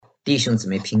弟兄姊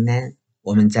妹平安。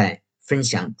我们在分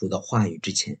享主的话语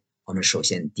之前，我们首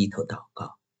先低头祷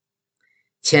告。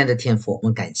亲爱的天父，我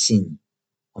们感谢你，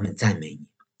我们赞美你，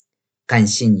感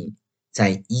谢你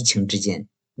在疫情之间，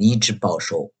你一直保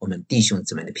守我们弟兄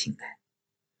姊妹的平安。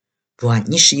主啊，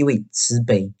你是一位慈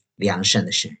悲良善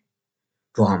的神。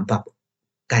主啊，把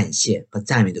感谢和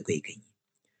赞美都归给你。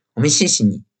我们谢谢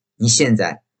你，你现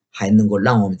在还能够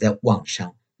让我们在网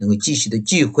上能够继续的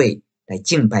聚会来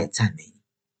敬拜赞美你。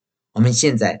我们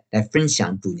现在来分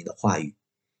享主你的话语，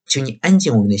求你安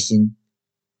静我们的心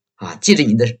借着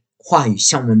你的话语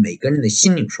向我们每个人的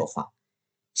心灵说话。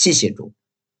谢谢主，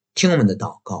听我们的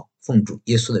祷告，奉主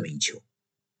耶稣的名求，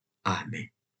阿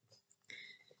们。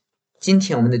今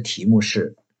天我们的题目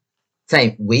是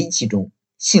在危机中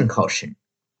信靠神。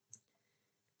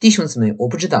弟兄姊妹，我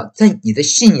不知道在你的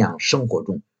信仰生活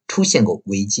中出现过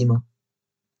危机吗？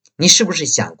你是不是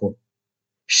想过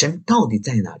神到底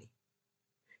在哪里？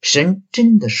神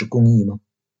真的是公义吗？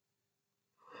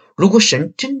如果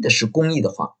神真的是公义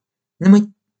的话，那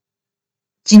么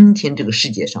今天这个世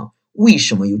界上为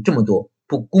什么有这么多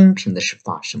不公平的事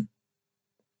发生？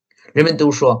人们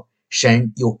都说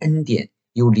神有恩典，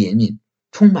有怜悯，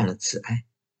充满了慈爱。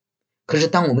可是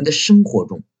当我们的生活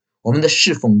中，我们的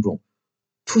侍奉中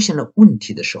出现了问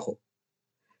题的时候，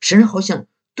神好像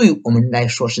对我们来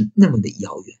说是那么的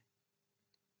遥远。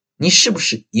你是不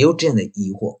是也有这样的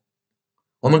疑惑？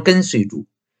我们跟随主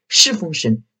侍奉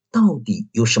神到底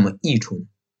有什么益处呢？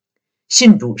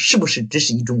信主是不是只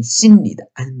是一种心理的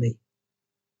安慰？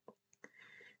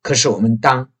可是我们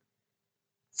当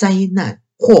灾难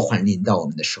祸患临到我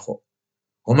们的时候，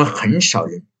我们很少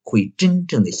人会真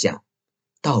正的想，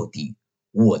到底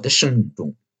我的生命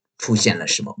中出现了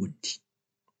什么问题？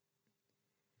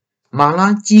马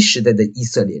拉基时代的以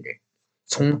色列人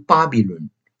从巴比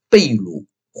伦被掳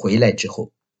回来之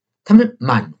后，他们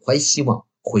满怀希望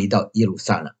回到耶路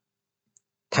撒冷。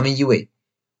他们以为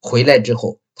回来之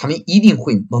后，他们一定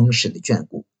会蒙神的眷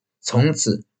顾，从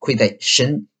此会在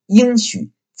神应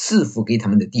许赐福给他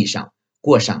们的地上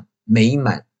过上美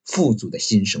满富足的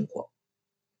新生活。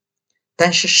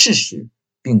但是事实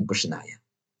并不是那样。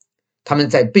他们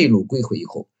在被掳归回以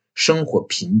后，生活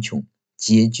贫穷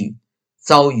拮据，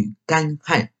遭遇干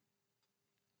旱，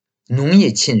农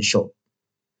业欠收，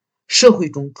社会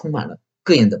中充满了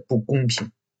各样的不公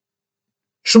平，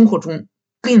生活中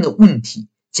各样的问题，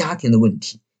家庭的问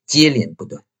题接连不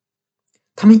断。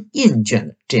他们厌倦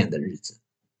了这样的日子，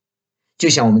就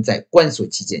像我们在关锁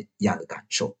期间一样的感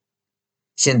受。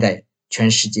现在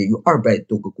全世界有200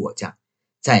多个国家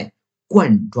在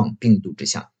冠状病毒之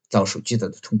下遭受巨大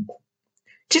的痛苦。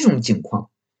这种情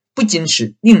况不仅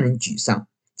是令人沮丧，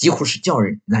几乎是叫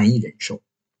人难以忍受。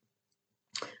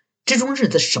这种日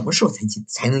子什么时候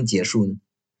才能结束呢？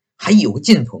还有个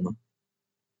尽头吗？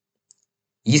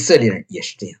以色列人也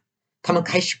是这样，他们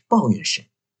开始抱怨神。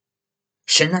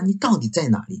神啊，你到底在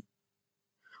哪里？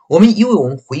我们以为我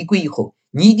们回归以后，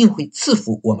你一定会赐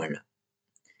福我们了。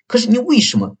可是你为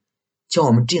什么叫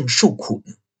我们这样受苦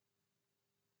呢？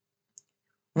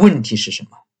问题是什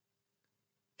么？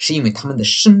是因为他们的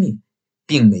生命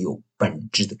并没有本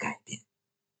质的改变。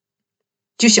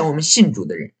就像我们信主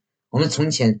的人，我们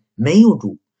从前没有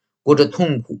主，过着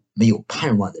痛苦没有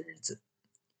盼望的日子。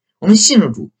我们信了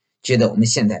主，觉得我们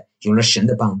现在有了神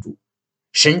的帮助，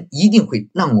神一定会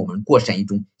让我们过上一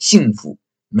种幸福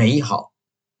美好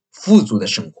富足的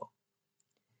生活。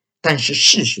但是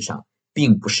事实上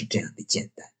并不是这样的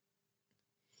简单，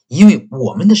因为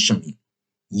我们的生命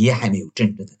也还没有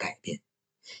真正的改变。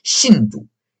信主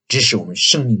只是我们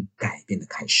生命改变的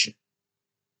开始。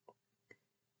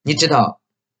你知道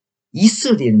以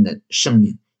色列人的生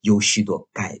命有许多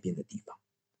改变的地方，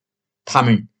他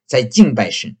们在敬拜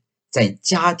神，在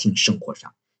家庭生活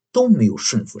上都没有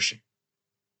顺服神。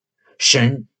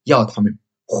神要他们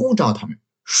呼召他们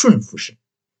顺服神，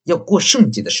要过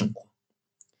圣洁的生活。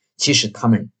其实他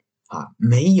们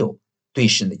没有对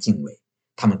神的敬畏，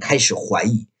他们开始怀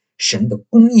疑神的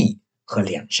公义和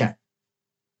良善。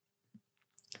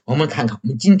我们看看我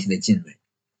们今天的经文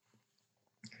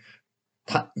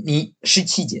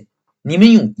，17节，你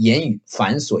们用言语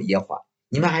繁琐耶和华，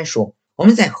你们还说我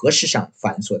们在何事上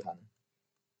繁琐他呢？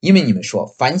因为你们说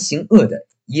凡行恶的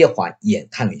耶和华眼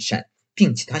看为善，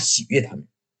并且他喜悦他们。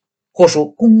或说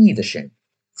公义的神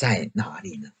在哪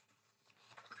里呢？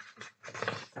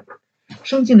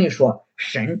圣经里说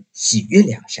神喜悦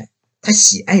良善，他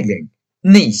喜爱人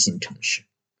内心诚实，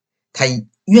他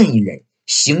愿意人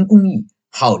行公义，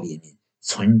好怜悯，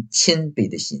存谦卑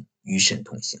的心，与神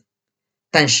同行。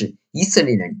但是以色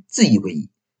列人自以为意，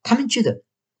他们觉得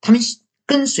他们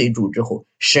跟随主之后，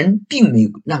神并没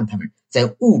有让他们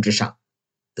在物质上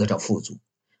得到富足，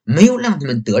没有让他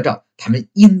们得到他们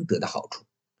应得的好处，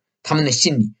他们的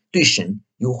心里对神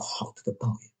有好多的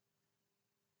抱怨。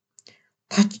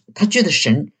他觉得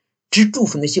神只祝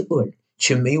福那些恶人，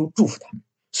却没有祝福他们，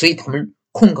所以他们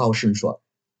控告神说，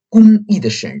公义的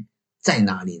神在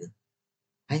哪里呢？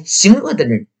行恶的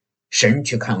人神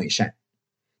却看为善。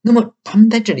那么他们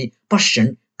在这里把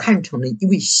神看成了一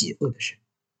位邪恶的神。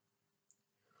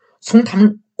从他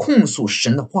们控诉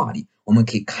神的话里，我们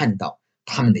可以看到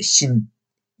他们的心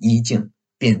已经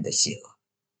变得邪恶。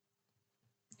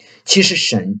其实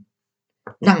神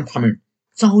让他们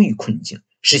遭遇困境，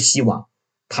是希望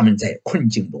他们在困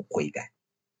境中悔改。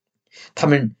他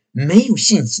们没有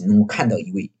信心能够看到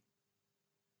一位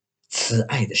慈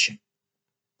爱的神，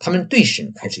他们对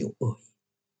神开始有恶意。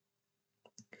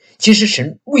其实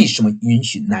神为什么允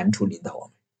许难处临到我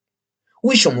们？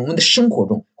为什么我们的生活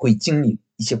中会经历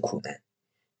一些苦难？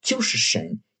就是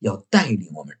神要带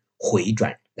领我们回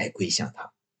转来归向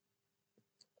他。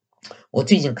我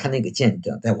最近看那个见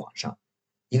证，在网上，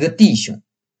一个弟兄，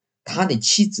他的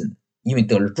妻子呢，因为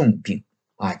得了重病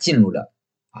进入了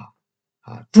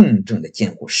重症的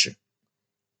监护室。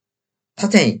他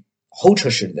在候车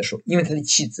室里的时候，因为他的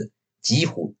妻子几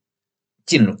乎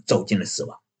走进了死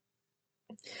亡。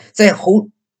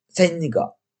在那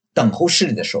个等候室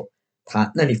里的时候，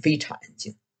他那里非常安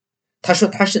静。他说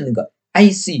他是那个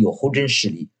ICU 候诊室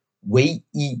里唯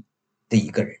一的一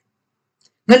个人，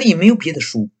那里也没有别的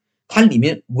书，他里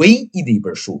面唯一的一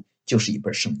本书就是一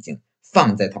本圣经，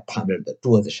放在他旁边的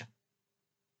桌子上。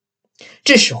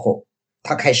这时候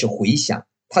他开始回想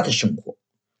他的生活，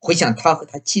回想他和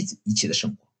他妻子一起的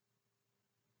生活。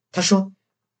他说，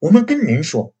我们跟人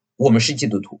说我们是基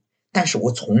督徒，但是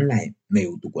我从来没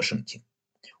有读过圣经，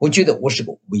我觉得我是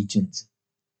个伪君子。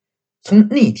从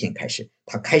那天开始，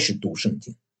他开始读圣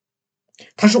经。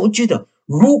他说，我觉得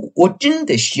如果我真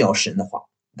的需要神的话，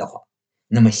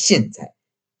那么现在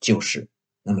就是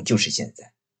现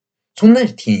在。从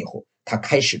那天以后，他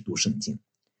开始读圣经，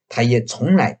他也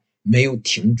从来没有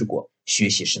停止过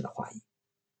学习神的话语。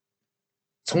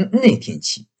从那天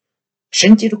起，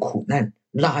神借着苦难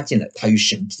拉近了他与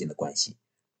神之间的关系，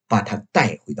把他们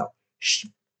带回到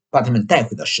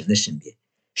神的身边，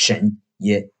神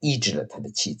也医治了他的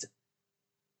妻子。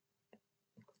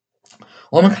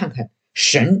我们看看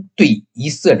神对以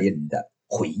色列人的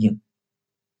回应。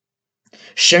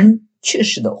神确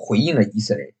实的回应了以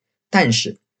色列人，但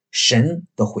是神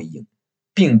的回应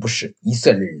并不是以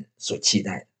色列人所期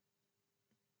待的。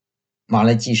马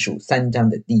拉基书3章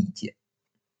的第1节，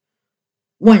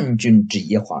万军之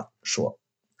耶和华说，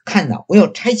看哪，我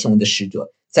要差遣我的使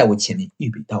者在我前面预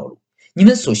备道路，你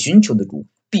们所寻求的主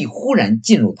必忽然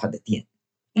进入他的殿，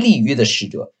立约的使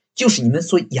者就是你们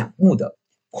所仰慕的，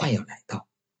快要来到。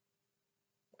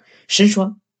神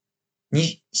说，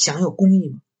你想要公义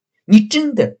吗？你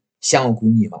真的想要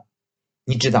公义吗？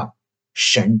你知道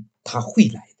神他会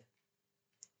来的，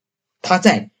他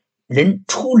在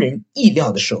出人意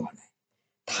料的时候来，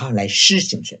他来施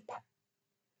行审判。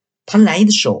他来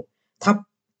的时候，他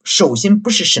首先不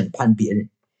是审判别人，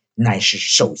乃是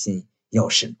首先要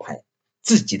审判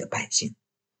自己的百姓。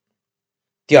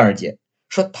第2节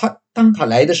说，当他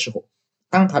来的时候，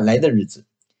当他来的日子，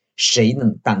谁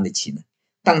能当得起呢？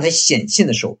当他显现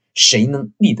的时候，谁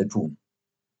能立得住呢？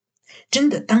真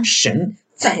的，当神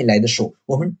再来的时候，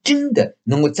我们真的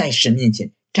能够在神面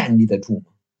前站立得住吗？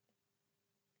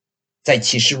在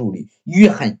启示录里，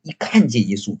约翰一看见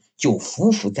耶稣就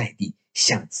匍匐在地，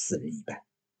像死人一般。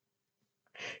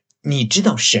你知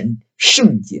道神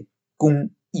圣洁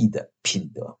公义的品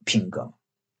格吗？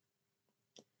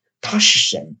他是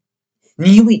神，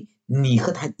你以为你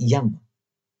和他一样吗？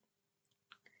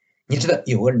你知道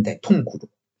有个人在痛苦中，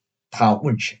他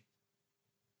问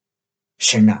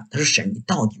神啊，他说神，你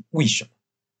到底为什么？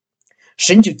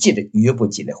神就借着约伯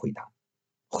记来回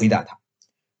答他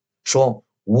说，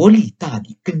我立大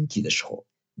地根基的时候，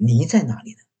你在哪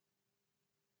里呢？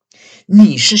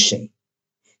你是谁？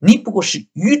你不过是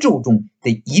宇宙中的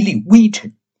一粒微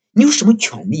尘，你有什么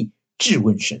权利质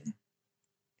问神呢？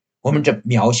我们这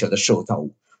渺小的受造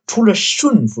物，除了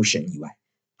顺服神以外，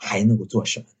还能够做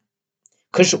什么呢？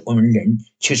可是我们人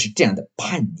却是这样的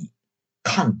叛逆、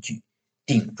抗拒、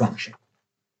顶撞神。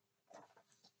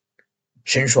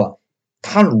神说，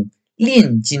他如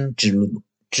炼金之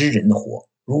人的火，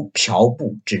如漂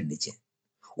布之人的剑。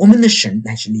我们的神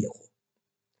乃是烈火，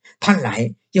他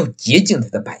来要洁净他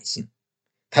的百姓，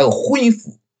他要恢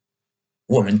复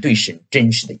我们对神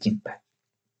真实的敬拜。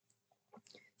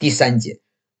第3节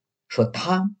说，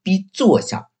他必坐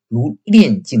下如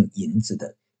炼净银子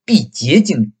的，必洁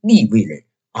净利未人，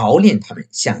熬炼他们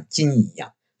像金一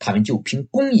样，他们就凭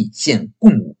公义献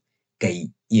供物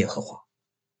给耶和华。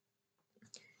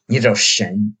你知道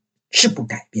神是不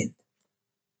改变的，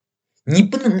你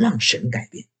不能让神改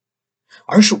变，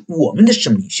而是我们的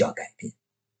生命需要改变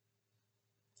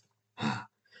啊！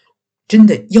真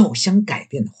的要想改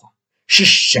变的话，是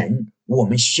神，我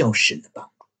们需要神的帮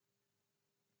助。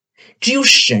只有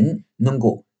神能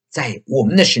够在我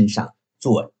们的身上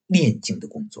做炼净的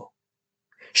工作。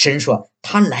神说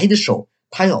他来的时候，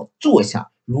他要坐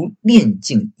下如炼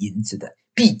净银子的，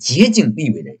必洁净利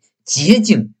未人，洁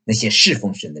净那些侍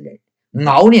奉神的人，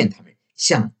熬炼他们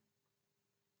像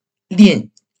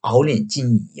熬炼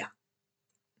金一样。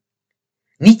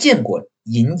你见过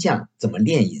银匠怎么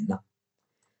炼银呢？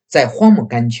在荒漠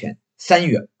甘泉3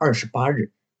月28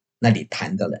日那里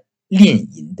谈到了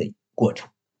炼银的过程。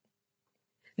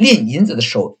炼银子的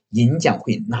时候，银匠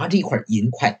会拿着一块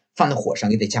银块放在火上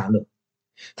给它加热，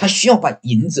他需要把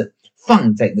银子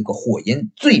放在那个火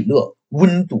焰最热、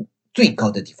温度最高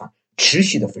的地方持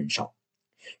续的焚烧，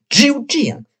只有这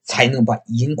样才能把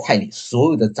银块里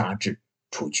所有的杂质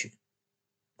出去。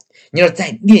你要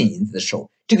在炼银子的时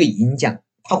候，这个银匠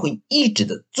他会一直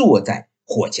的坐在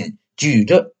火前，举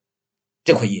着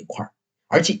这块银块，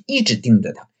而且一直盯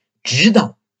着它，直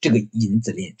到这个银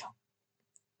子炼成。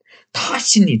他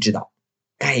心里知道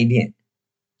该炼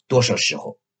多少时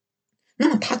候，那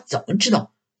么他怎么知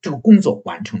道这个工作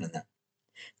完成了呢？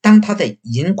当他在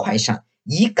银块上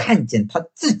一看见他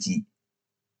自己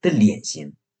的脸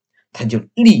型，他就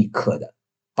立刻的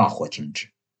把火停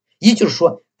止。也就是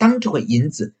说，当这块银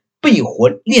子被火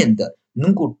炼的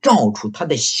能够照出他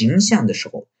的形象的时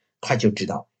候，他就知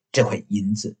道这块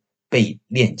银子被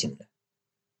炼净了。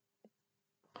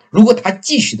如果他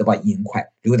继续的把银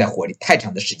块留在火里太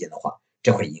长的时间的话，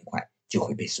这块银块就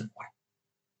会被损坏。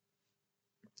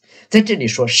在这里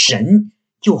说，神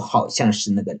就好像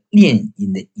是那个炼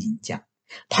银的银匠，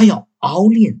他要熬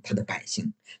炼他的百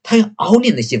姓，他要熬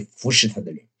炼那些服侍他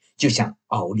的人，就像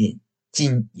熬炼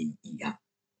金银一样。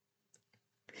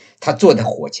他坐在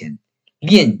火前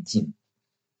炼净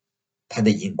他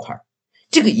的银块，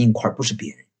这个银块不是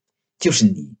别人，就是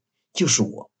你，就是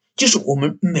我，就是我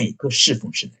们每个侍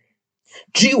奉神的人。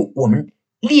只有我们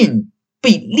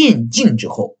被炼净之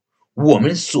后，我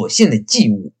们所献的祭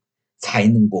物才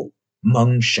能够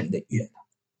蒙神的悦纳。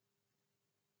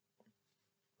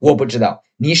我不知道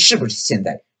你是不是现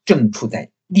在正处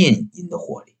在炼银的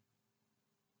火里。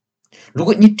如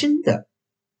果你真的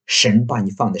神把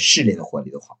你放在试炼的火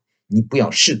里的话，你不要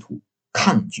试图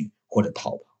抗拒或者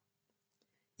逃跑，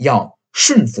要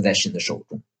顺服在神的手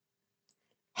中，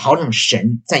好让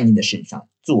神在你的身上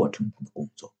做成他的工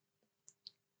作。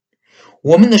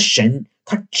我们的神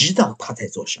他知道他在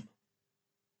做什么，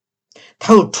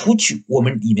他要除去我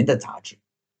们里面的杂质，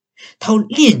他要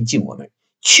炼净我们，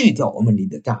去掉我们里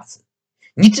的渣子。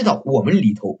你知道我们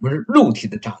里头，我们肉体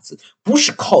的渣子不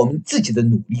是靠我们自己的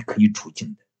努力可以除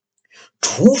净的，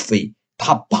除非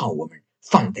他把我们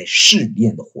放在试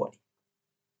炼的火里。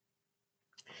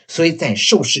所以在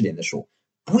受试炼的时候，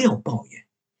不要抱怨，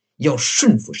要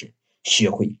顺服神，学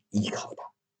会依靠他。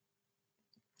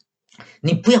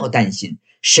你不要担心，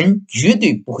神绝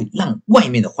对不会让外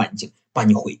面的环境把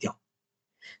你毁掉，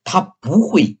他不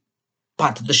会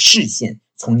把他的视线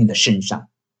从你的身上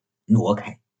挪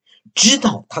开，直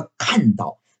到他看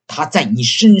到他在你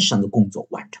身上的工作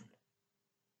完成了。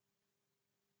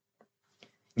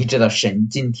你知道神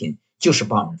今天就是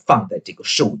把我们放在这个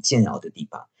受煎熬的地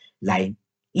方来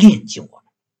炼净我们，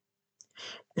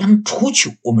让除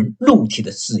去我们肉体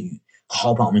的私欲，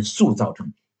好把我们塑造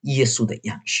成耶稣的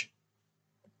样式。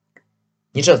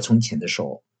你知道从前的时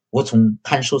候，我从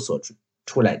看守所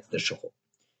出来的时候，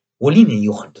我里面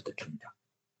有很多的挣扎。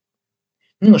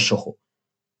那个时候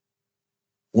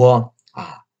我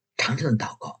常常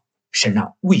祷告，神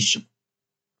啊，为什么？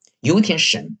有一天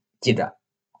神借着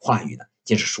话语呢，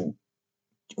借着书，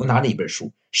我拿了一本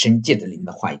书，神借着灵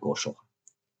的话语跟我说话。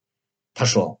他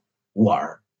说，我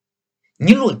儿，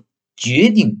你若决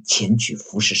定前去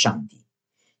服侍上帝，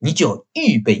你就要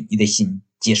预备你的心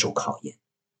接受考验。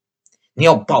你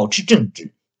要保持正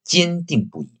直，坚定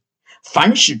不移，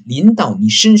凡是临到你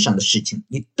身上的事情，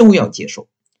你都要接受。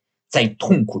在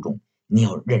痛苦中你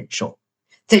要忍受，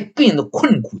在各样的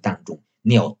困苦当中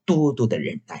你要多多的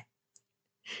忍耐。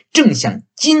正像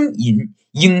金银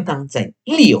应当在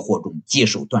烈火中接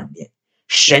受锻炼，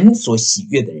神所喜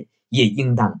悦的人也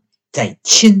应当在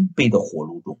谦卑的火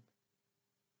炉中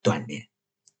锻炼。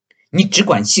你只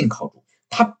管信靠主，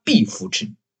他必扶持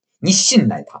你；你信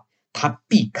赖他，他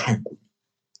必看顾你。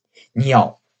你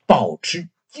要保持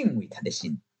敬畏他的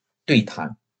心，对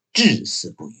他至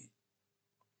死不渝。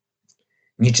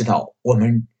你知道我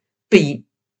们被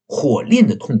火炼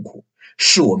的痛苦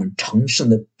是我们成圣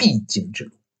的必经之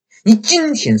路。你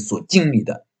今天所经历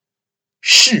的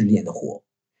试炼的火，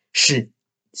是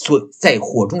在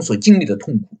火中所经历的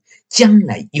痛苦，将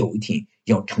来有一天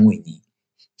要成为你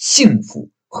幸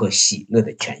福和喜乐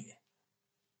的泉源。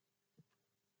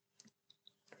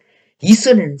以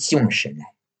色列人希望神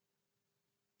来，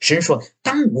神说，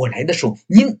当我来的时候，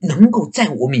您能够在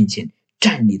我面前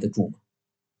站立得住吗？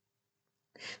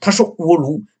他说，我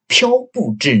如漂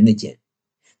布之人的肩，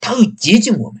他要洁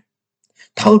净我们，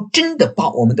他要真的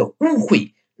把我们的污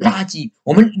秽垃圾，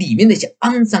我们里面那些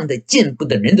肮脏的见不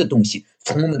得人的东西，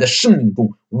从我们的生命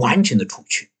中完全的除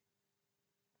去。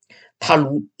他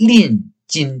如炼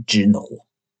金之人的火，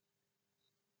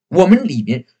我们里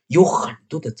面有很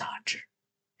多的杂质，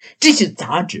这些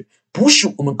杂质不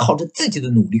是我们靠着自己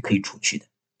的努力可以除去的，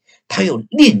他要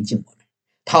炼净我们，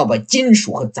他要把金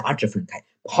属和杂质分开，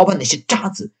好把那些渣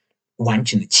子完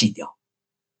全的弃掉。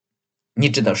你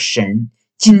知道，神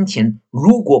今天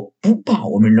如果不把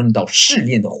我们扔到试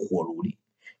炼的火炉里，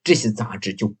这些杂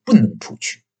质就不能除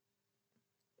去。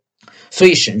所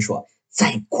以神说，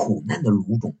在苦难的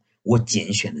炉中，我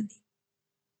拣选了你。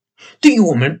对于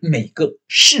我们每个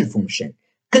侍奉神、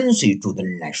跟随主的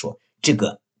人来说，这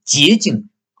个洁净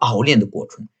熬炼的过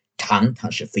程常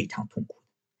常是非常痛苦的。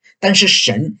但是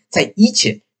神在一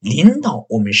切临到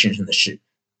我们身上的事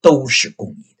都是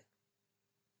公义的，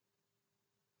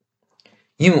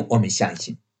因为我们相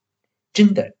信，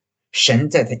真的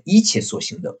神在他一切所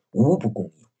行的无不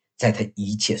公义，在他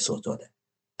一切所做的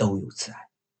都有慈爱。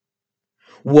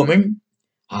我们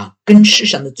跟世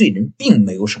上的罪人并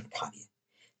没有什么差别，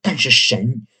但是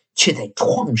神却在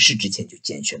创世之前就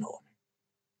拣选了我们。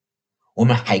我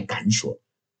们还敢说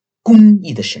公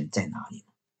义的神在哪里吗？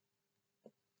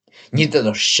你知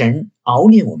道，神熬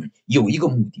炼我们有一个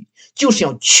目的，就是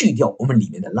要去掉我们里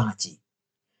面的垃圾，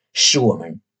使我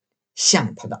们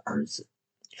像他的儿子，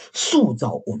塑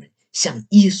造我们像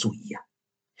耶稣一样，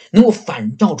能够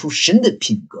反照出神的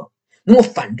品格，能够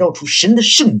反照出神的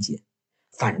圣洁，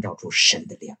反照出神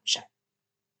的良善。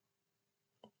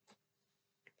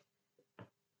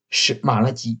是马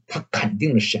拉基他肯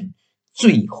定了神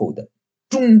最后的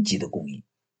终极的公义。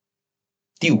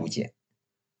第5节，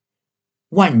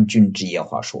万军之耶和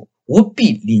华说，我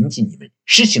必临近你们，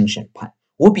施行审判，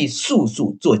我必速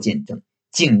速做见证，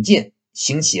警戒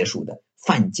行邪术的，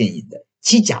犯奸淫的，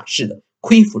起假誓的，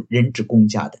亏负人之公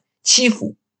家的，欺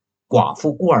负寡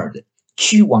妇孤儿的，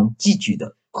屈枉寄居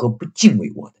的和不敬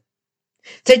畏我的。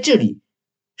在这里，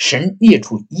神列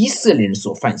出以色列人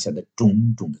所犯下的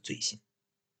种种的罪行。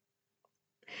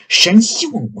神希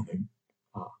望我们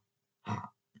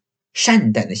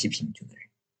善待那些贫穷的人，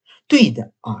对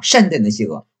的善待那些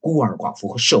孤儿寡妇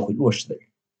和社会弱势的人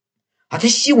他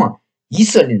希望以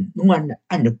色列人能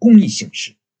按着公义行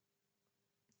事。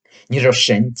你知道，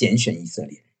神拣选以色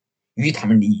列人与他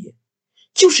们立业，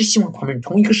就是希望他们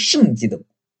成为一个圣洁的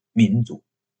民族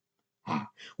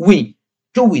为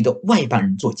周围的外邦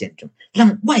人做见证，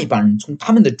让外邦人从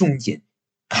他们的中间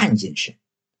看见神。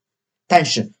但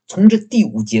是从这第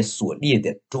5节所列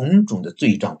的种种的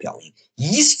罪状表明，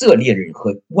以色列人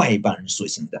和外邦人所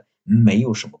行的没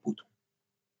有什么不同。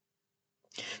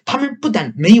他们不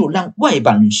但没有让外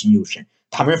邦人寻求神，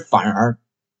他们反而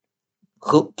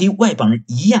和给外邦人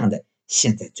一样的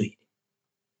陷在罪里。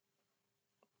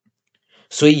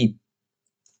所以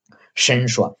神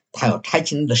说，他要差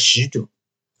遣的使者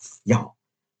要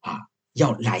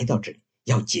来到这里，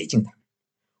要洁净他们。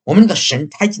我们的神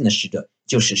差遣的使者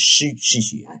就是施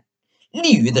洗约翰，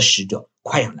立约的使者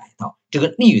快要来到，这个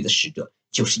立约的使者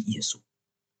就是耶稣。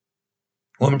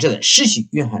我们知道，施洗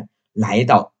约翰来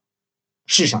到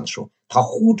世上的时候，他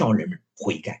呼召人们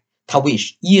悔改，他为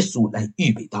耶稣来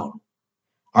预备道路。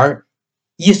而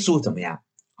耶稣怎么样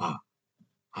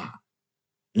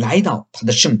来到他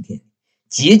的圣殿，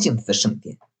洁净他的圣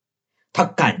殿，他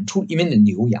赶出里面的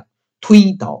牛羊，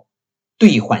推倒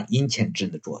兑换银钱之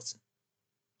人的桌子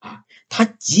他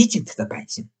洁净他的百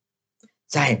姓。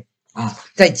在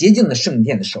洁净的圣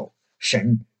殿的时候，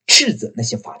神斥责那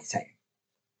些法利赛人，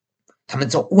他们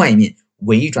在外面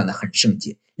伪装的很圣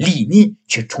洁，里面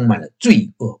却充满了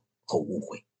罪恶和污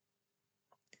秽。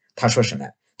他说什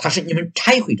么？他说，你们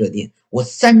拆毁这殿，我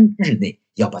3日内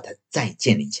要把它再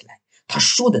建立起来。他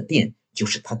说的殿就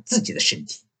是他自己的身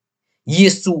体。耶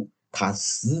稣他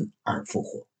死而复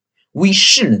活，为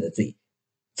世人的罪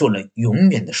做了永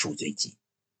远的赎罪祭。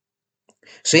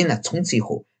所以呢，从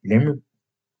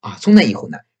那以后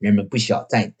呢，人们不需要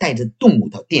再带着动物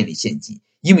到殿里献祭，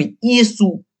因为耶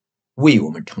稣为我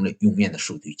们成了永远的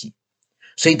赎罪祭。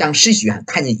所以当施洗约翰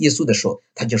看见耶稣的时候，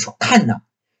他就说，看哪，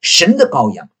神的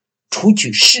羔羊，除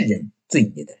去世人罪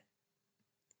孽的人。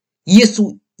耶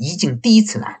稣已经第1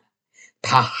次来了，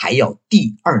他还要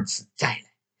第2次再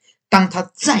来，当他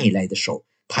再来的时候，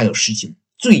他要实行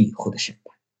最后的审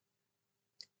判。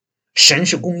神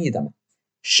是公义的吗？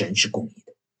神是公义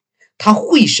的，他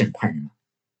会审判人吗？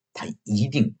他一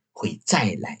定会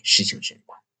再来实行审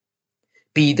判。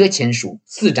彼得前书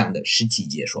4章的17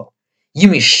节说，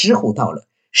因为时候到了，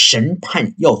审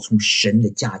判要从神的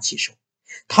家起手，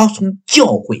他从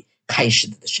教会开始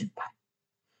的审判。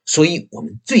所以我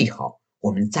们最好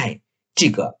我们在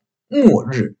这个末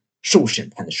日受审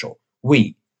判的时候，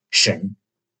为神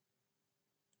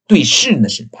对世人的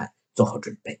审判做好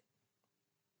准备。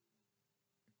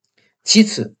其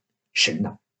次，神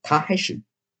呢，他还是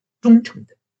忠诚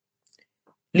的。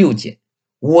6节，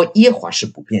我耶和华是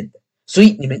不变的，所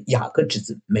以你们雅各之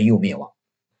子没有灭亡。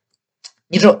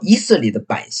你知道以色列的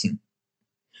百姓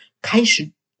开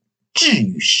始治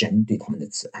愈神对他们的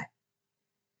慈爱。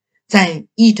在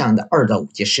1章的2到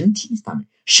5节，神提醒他们，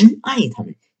神爱他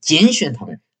们，拣选他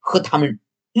们，和他们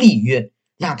立约，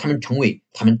让他们成为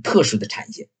他们特殊的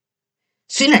产业。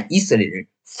虽然以色列人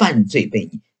犯罪悖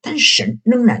逆，但是神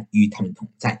仍然与他们同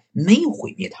在，没有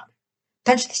毁灭他们。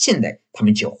但是现在他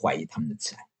们却怀疑他们的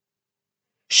慈爱。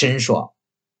神说，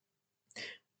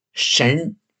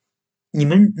神你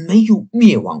们没有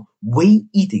灭亡，唯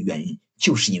一的原因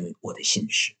就是因为我的信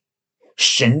实。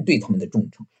神对他们的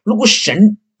忠诚，如果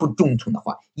神不忠诚的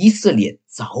话，以色列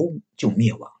早就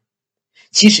灭亡。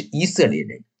其实以色列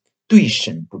人对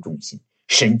神不忠心，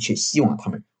神却希望他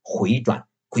们回转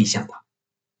归向他。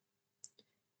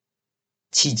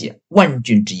7节，万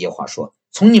军之耶和华说，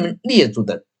从你们列祖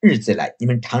的日子来，你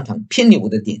们常常偏离我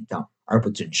的典章而不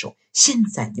遵守，现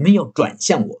在你们要转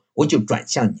向我，我就转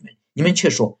向你们，你们却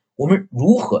说，我们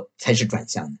如何才是转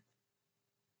向呢？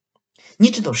你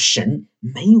知道神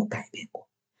没有改变过，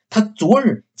他昨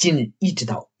日今日一直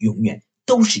到永远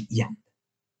都是一样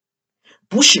的。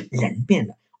不是人变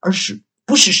了，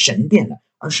不是神变了，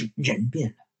而是人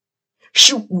变了。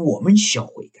是我们需要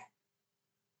悔改，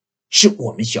是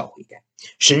我们需要悔改。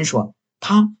神说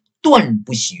他断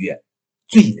不喜悦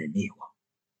罪人灭亡。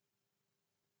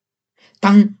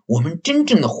当我们真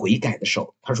正的悔改的时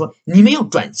候，他说你们要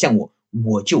转向我，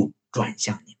我就转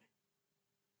向你们。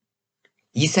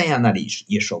以赛亚那里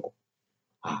也说过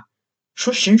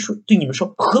说神说对你们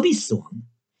说，何必死亡呢？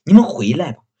你们回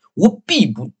来吧，我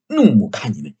必不怒目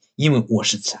看你们，因为我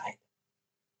是慈爱的。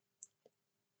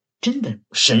真的，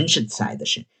神是慈爱的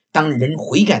神。当人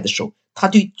悔改的时候，他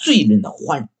对罪人的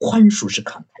宽恕是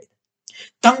慷慨的。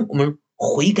当我们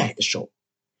悔改的时候，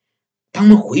当我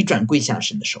们回转归向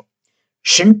神的时候，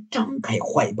神张开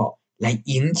怀抱来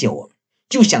迎接我们，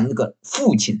就像那个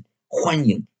父亲欢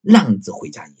迎浪子回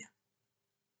家一样。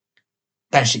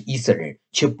但是以色列人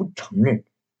却不承认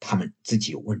他们自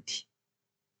己有问题。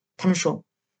他们说，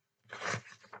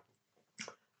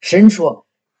神说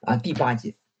第8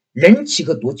节，人岂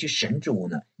可夺取神之物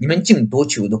呢？你们竟夺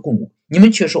取我的供物。你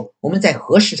们却说，我们在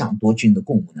何事上夺取你的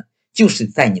供物呢？就是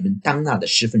在你们当纳的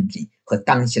1/10和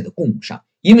当下的供物上，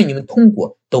因为你们通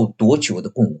过都夺取我的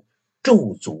供物，咒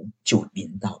诅就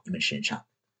临到你们身上。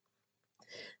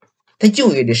在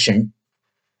旧约的神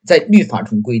在律法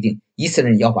中规定，以色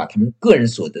列人要把他们个人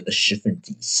所得的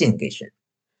1/10献给神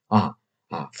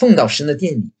奉到神的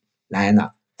殿里来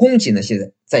呢，供给那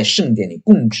些在圣殿里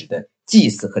供职的祭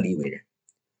司和利未人。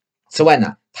此外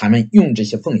呢，他们用这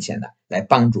些奉献呢来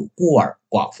帮助孤儿、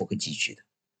寡妇和寄居的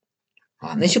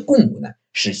那些供物呢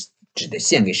是指的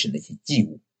献给神的一些祭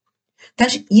物。但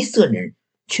是以色列人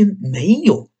却没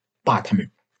有把他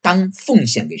们当奉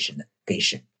献给神的给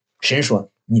神。神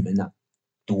说，你们呢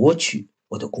夺取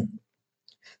我的供物。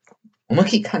我们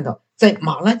可以看到，在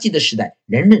马拉基的时代，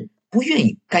人们不愿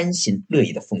意甘心乐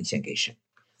意的奉献给神，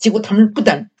结果他们不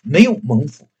但没有蒙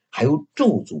福，还有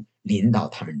咒诅临到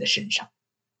他们的身上。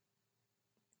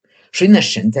所以呢，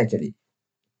神在这里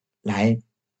来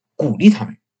鼓励他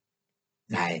们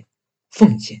来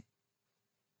奉献。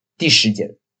第10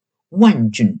节，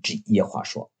万军之耶和华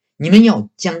说，你们要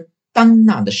将当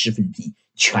纳的1/10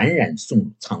全然送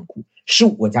入仓库，使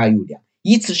我家有粮，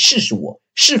以此试试我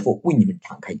是否为你们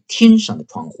敞开天上的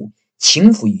窗户，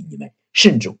倾覆于你们，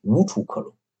甚至无处可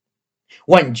容。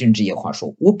万军之耶和华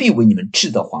说，我必为你们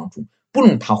斥责蝗虫，不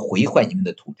容它毁坏你们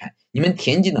的土产，你们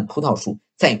田间的葡萄树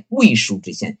在未熟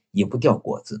之前也不掉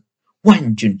果子。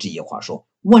万军之耶和华说，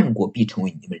万国必成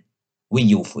为你们为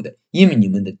有福的，因为你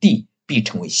们的地必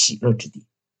成为喜乐之地。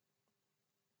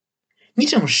你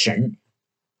知道神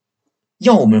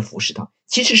要我们服侍他，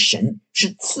其实神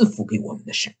是赐福给我们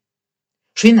的神。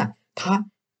所以呢，他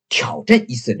挑战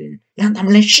以色列人，让他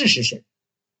们来试试神。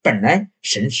本来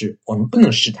神是我们不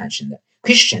能试探神的，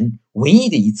可是神唯一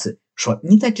的一次说，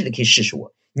你在这里可以试试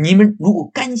我，你们如果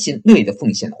甘心乐意的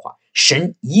奉献的话，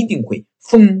神一定会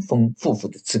丰丰富富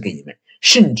的赐给你们，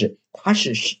甚至他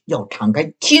是要敞开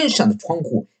天上的窗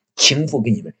户，倾覆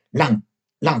给你们，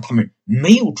让他们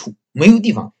没有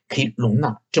地方可以容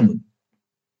纳这么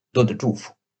多的祝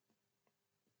福。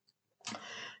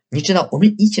你知道我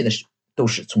们一切的事都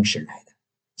是从神来的，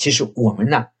其实我们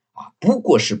呢不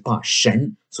过是把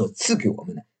神所赐给我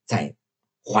们的再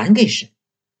还给神，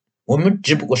我们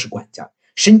只不过是管家，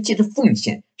神借着奉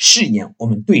献试验我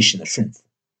们对神的顺服，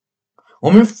我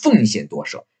们奉献多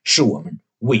少是我们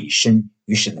委身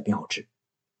于神的标志。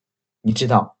你知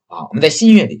道我们在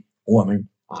新约里，我们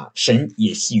神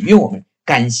也喜悦我们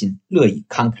甘心乐意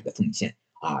慷慨的奉献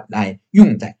来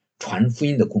用在传福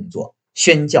音的工作、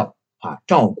宣教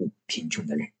照顾贫穷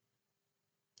的人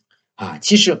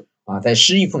其实在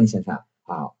施予奉献上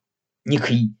你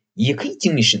也可以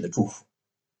经历神的祝福。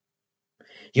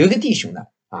有一个弟兄呢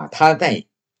他在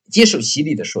接受洗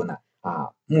礼的时候呢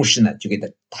牧师呢就给他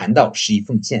谈到施予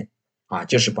奉献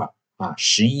就是把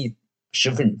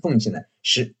十分奉献的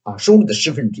收入的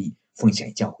1/10奉献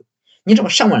给教会。你知道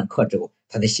上完课之后，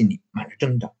他的心里满了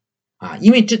挣扎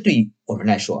因为这对于我们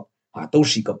来说都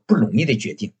是一个不容易的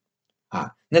决定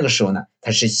那个时候呢，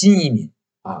他是新移民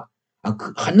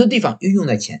很多地方又用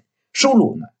了钱，收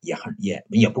入呢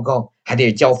也不高，还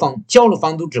得交了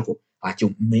房租之后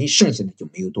就剩下的就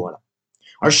没有多了，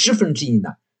而1/10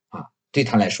呢对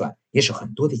他来说也是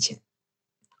很多的钱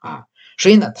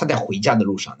所以呢他在回家的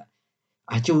路上呢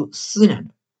就思量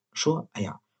着说，哎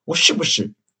呀，我是不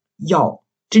是要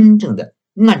真正的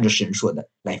按着神说的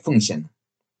来奉献呢？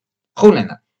后来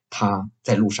呢他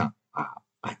在路上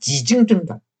几经挣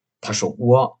扎，他说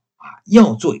我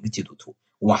要做一个基督徒，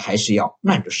我还是要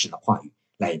按着神的话语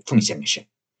来奉献给神。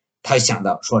他想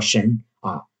到说神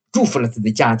祝福了他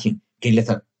的家庭，给了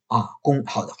他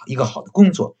一个好的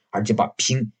工作，而且把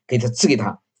赐给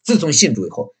他。自从信主以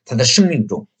后，他的生命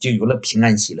中就有了平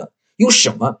安喜乐。有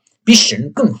什么比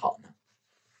神更好呢？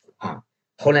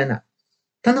后来呢，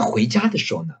当他回家的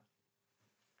时候呢，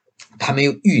他没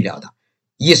有预料到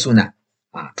耶稣呢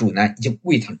主呢已经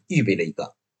为他预备了一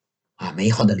个美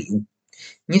好的礼物。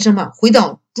你知道吗？回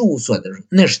到住所的时候，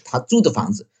那是他租的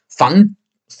房子，房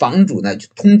主呢就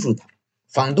通知他，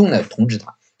房东呢通知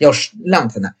他，要让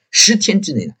他呢10天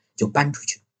之内呢就搬出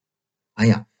去。哎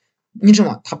呀，你知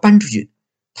道吗？他搬出去，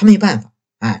他没办法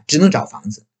只能找房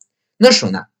子。那时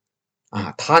候呢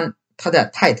他的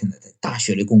太太呢在大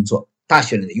学里工作，大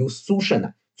学里呢有宿舍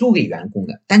呢租给员工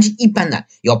的，但是一般呢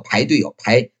要排队，要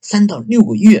排3到6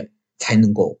个月才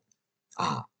能够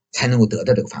得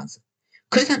到这个房子。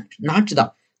可是他哪知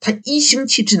道，他1星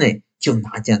期之内就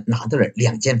拿到了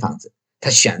2间房子，他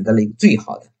选择了一个最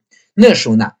好的。那时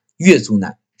候呢月租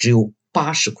呢只有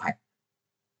83块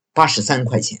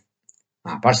钱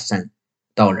$83。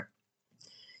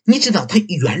你知道他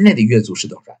原来的月租是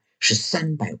多少？是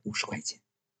350块钱。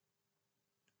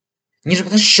你说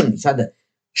他省下的，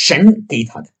神给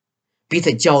他的比他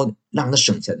让他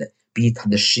省下的比他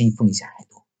的施予奉献还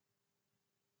多。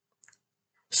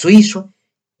所以说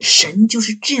神就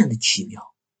是这样的奇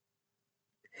妙。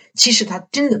其实他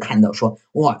真的看到说，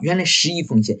哇，原来施予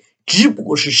奉献只不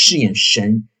过是神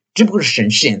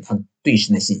试验他对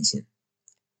神的信心。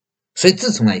所以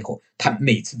自从那以后，他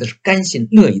每次都是甘心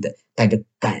乐意的带着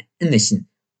感恩的心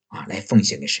来奉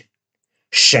献给神。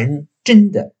神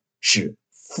真的是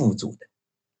富足的，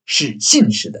是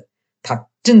信实的，他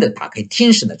真的打开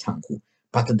天上的仓库，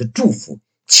把他的祝福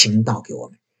倾倒给我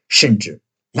们，甚至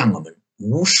让我们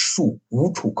无处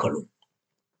可容。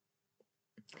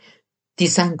第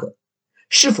三个，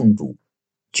侍奉主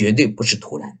绝对不是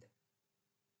突然的。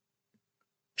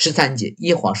13节，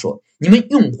耶和华说，你们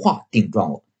用话顶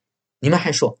撞我。你们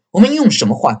还说，我们用什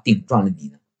么话顶撞了你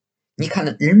呢？你看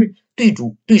呢，人们对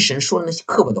神说了那些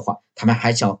刻薄的话，他们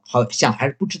好像还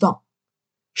是不知道。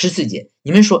14节，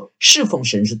你们说侍奉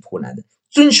神是突然的，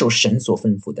遵守神所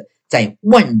吩咐的，在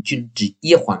万军之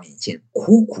耶和华面前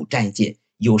苦苦斋戒，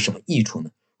有什么益处呢？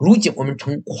如今我们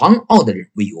称狂傲的人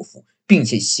为有福，并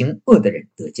且行恶的人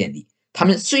得建立。他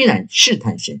们虽然试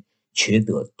探神，却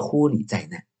得脱离灾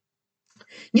难。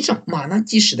你知道马拿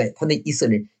基时代他的以色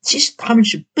列人，其实他们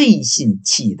是背信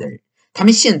弃义的人，他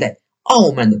们现在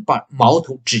傲慢的把矛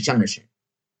头指向了神，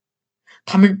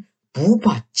他们不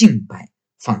把敬拜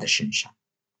放在心上，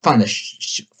他们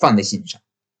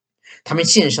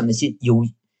献上那些有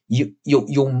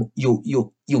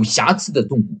瑕疵的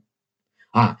动物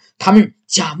他们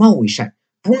假冒伪善，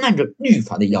不按照律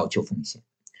法的要求奉献，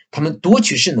他们夺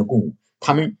取神的供物，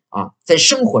他们在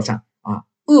生活上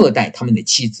恶待他们的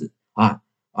妻子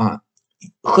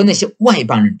和那些外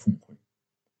邦人通婚。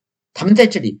他们在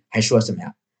这里还说什么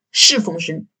呀？侍奉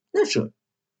神那是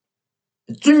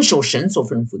遵守神所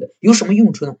吩咐的有什么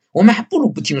用处呢？我们还不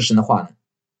如不听神的话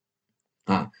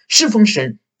呢。侍奉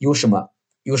神有什么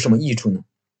益处呢？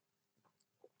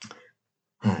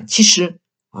其实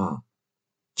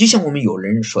就像我们有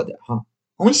人说的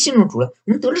我们信主了，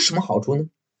我们得了什么好处呢？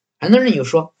很多人有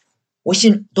说，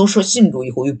都说信主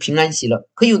以后有平安喜乐，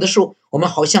可有的时候我们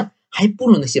好像还不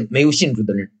如那些没有信主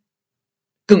的人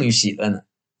更有喜乐呢。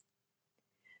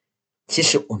其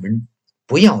实我们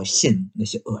不要羡慕那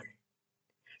些恶人，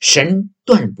神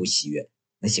断不喜悦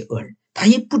那些恶人，他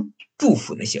也不祝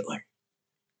福那些恶人。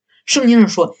圣经上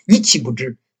说，你岂不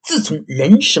知自从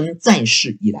人生在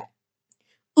世以来，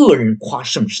恶人夸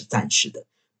胜是暂时的，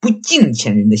不敬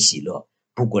虔人的喜乐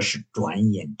不过是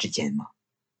转眼之间吗？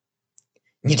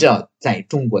你知道在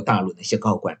中国大陆那些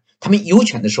高官，他们有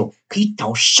权的时候可以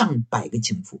找上百个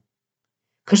情妇，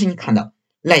可是你看到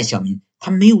赖小民，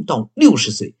他没有到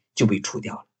60岁就被除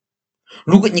掉了。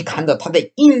如果你看到他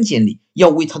在阴间里要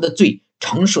为他的罪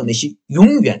承受那些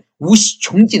永远无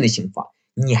穷尽的刑罚，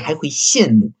你还会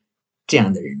羡慕这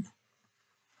样的人呢？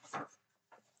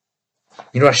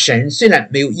你说神虽然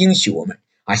没有应许我们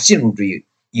信主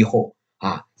以后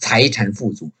财产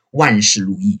富足，万事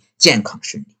如意，健康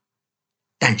顺利，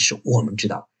但是我们知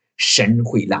道神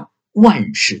会让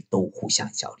万事都互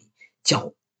相效力，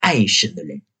叫爱神的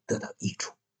人得到益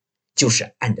处，就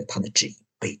是按照他的旨意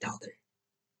被召的人。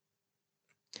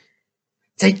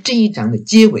在这一章的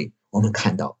结尾，我们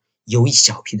看到有一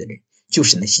小批的人，就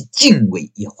是那些敬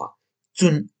畏耶和华、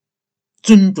尊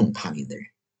重他名的人。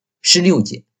16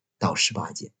节到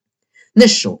18节，那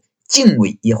时候敬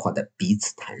畏耶和华的彼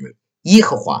此谈论，耶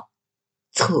和华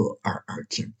侧耳而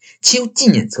听，且有纪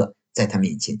念册在他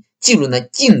面前记录那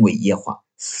敬畏耶和华、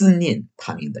思念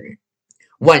他名的人。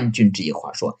万军之耶和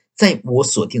华说，在我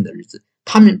所定的日子，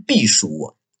他们必属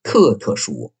我，特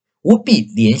属我，我必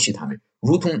连续他们，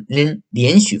如同人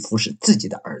连续服侍自己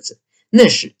的儿子。那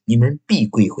时你们必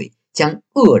归回，将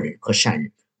恶人和善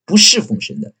人，不侍奉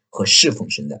神的和侍奉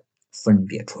神的分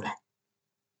别出来。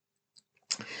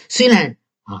虽然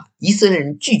以色列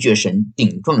人拒绝神、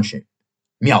顶撞神、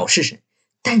藐视神，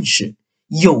但是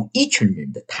有一群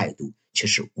人的态度却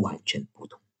是完全不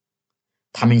同。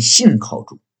他们信靠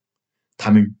主，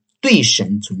他们对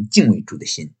神存敬畏的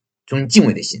心，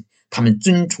他们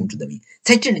尊崇主的名。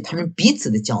在这里他们彼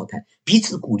此的交谈，彼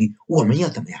此的鼓励，我们要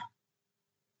怎么样？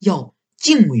要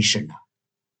敬畏神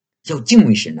要尊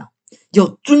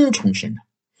崇神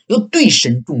要对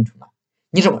神忠诚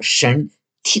你知道吗？神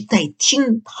在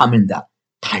听他们的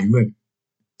谈论，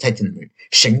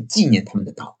神纪念他们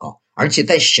的祷告，而且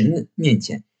在神的面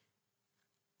前，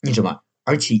你知道吗？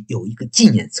而且有一个纪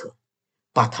念册，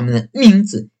把他们的名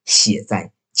字写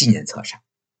在纪念册上。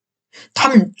他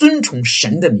们尊崇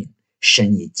神的名，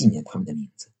神也纪念他们的名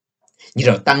字。你知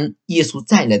道，当耶稣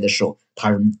再来的时候，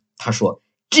他说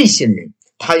这些人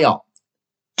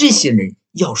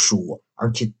要属我，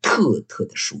而且特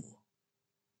的属我。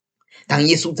当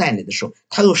耶稣再来的时候，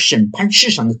他要审判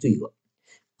世上的罪恶，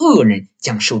恶人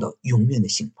将受到永远的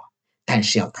刑罚，但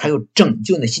是他要拯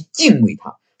救那些敬畏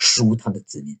他、属他的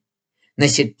子民，那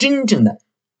些真正的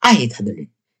爱他的人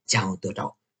将要得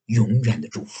到永远的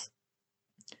祝福。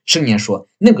圣言说，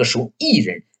那个时候义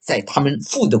人在他们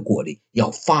父的国里要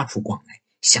发出光来，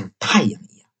像太阳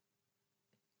一样。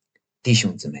弟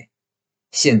兄姊妹，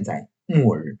现在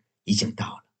末日已经到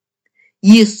了，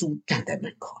耶稣站在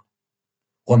门口了。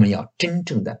我们要真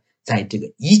正的在这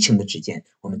个疫情的之间，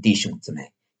我们弟兄姊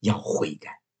妹要悔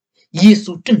改。耶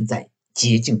稣正在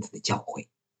洁净他的教会。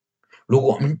如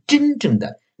果我们真正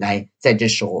的在这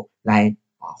时候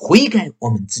悔改我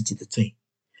们自己的罪，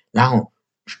然后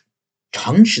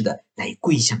诚实的来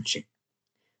归向神，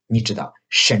你知道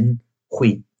神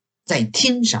会在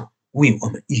天上为我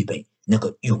们预备那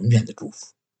个永远的祝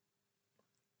福。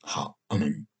好，我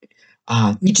们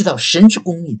你知道神是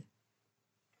公义的，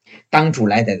当主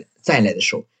再来的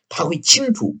时候，他会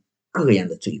清除各样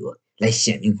的罪恶，来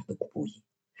显明他的公义。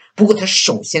不过他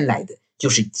首先来的就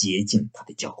是洁净他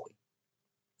的教会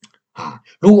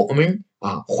如果我们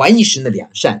怀疑神的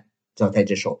良善，在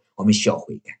这时候我们需要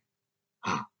悔改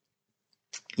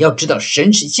要知道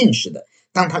神是信实的，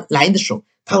当他来的时候，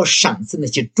他要赏赐那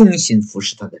些忠心服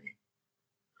侍他的人。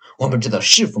我们知道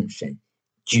侍奉神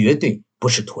绝对不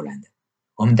是突然的，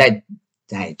我们在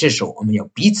这时候我们要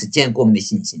彼此坚固我们的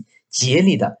信心，竭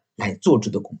力的来做主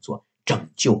的工作，拯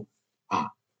救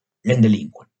人的灵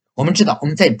魂。我们知道我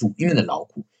们在主里面的劳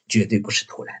苦绝对不是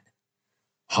突然的。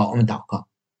好，我们祷告。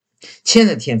亲爱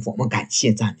的天父，我们感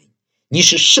谢赞美你，你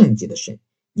是圣洁的神，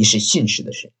你是信实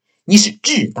的神，你是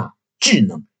至大至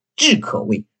能至可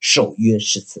畏守约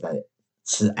是慈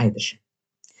爱的神。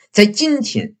在今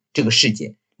天这个世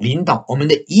界临到我们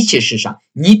的一切事上，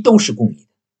你都是公义的，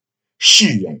世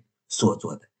人所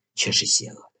做的却是邪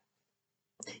恶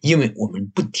的，因为我们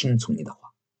不听从你的话。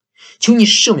求你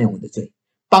赦免我们的罪，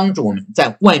帮助我们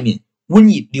在外面瘟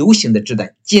疫流行的这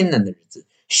段艰难的日子，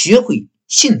学会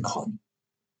信靠你，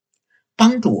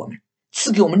帮助我们，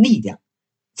赐给我们力量，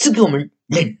赐给我们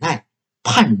忍耐、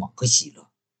盼望和喜乐，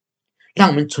让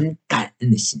我们存感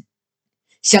恩的心，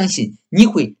相信你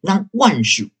会让万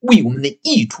事为我们的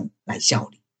益处来效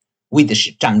力，为的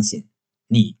是彰显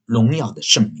你荣耀的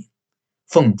圣名。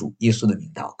奉主耶稣的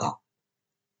名祷告，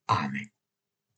阿们。